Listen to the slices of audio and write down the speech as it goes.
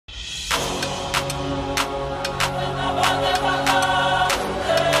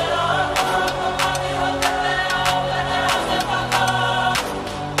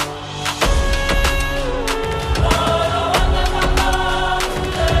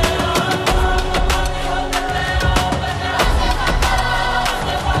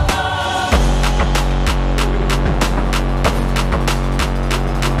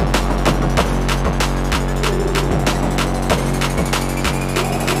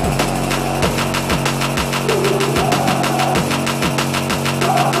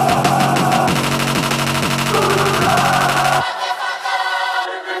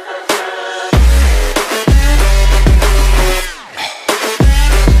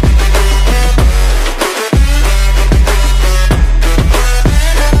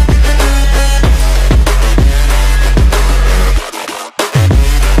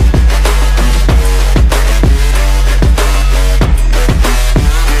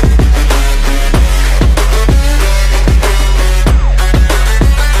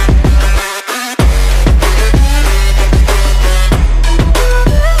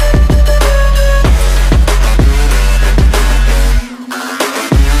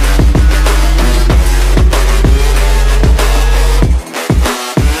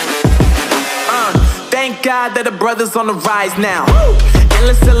glad that the brothers on the rise now.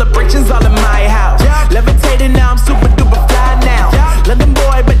 Endless celebrations all in my house. Levitating now, I'm super duper fly now. London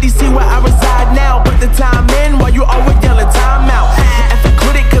boy, but DC where I reside now. Put the time in while you always yelling time out. And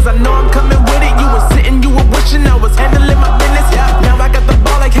quit it, cause I know I'm coming with it. You were sitting, you were wishing I was handling my business. Now I got the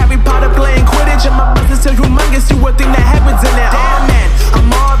ball like Harry Potter playing Quidditch. And my business is humongous, you would think that happens in it. Oh man, I'm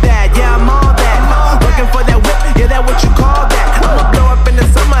all that, yeah, I'm all that. Working for that whip, yeah, that what you call that. I'ma blow up in the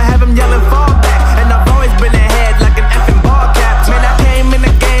summer, have him yelling fall back. And I've always been ahead like an effing ball cap. Man, I came in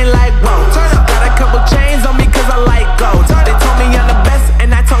the game like, whoa. Got a couple chains on me cause I like gold. They told me I'm the best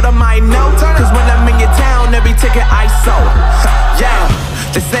and I told them I know. Cause when I'm in your town, every ticket I sold. Yeah,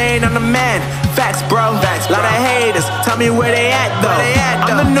 they saying I'm the man. Facts, bro. Lot of haters, tell me where they at though.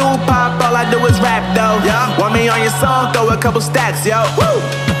 I'm the new pop, all I do is rap though. Want me on your song, throw a couple stacks, yo.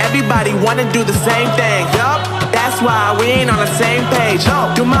 Everybody wanna do the same thing. That's why we ain't on the same page.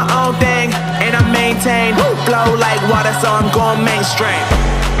 Do my own thing and I maintain. Flow like water, so I'm going mainstream.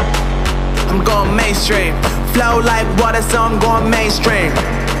 I'm going mainstream. Flow like water, so I'm going mainstream.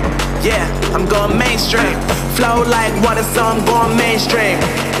 Yeah, I'm going mainstream. Flow like water, so I'm going mainstream.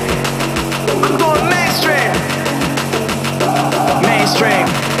 I'm going mainstream. Mainstream.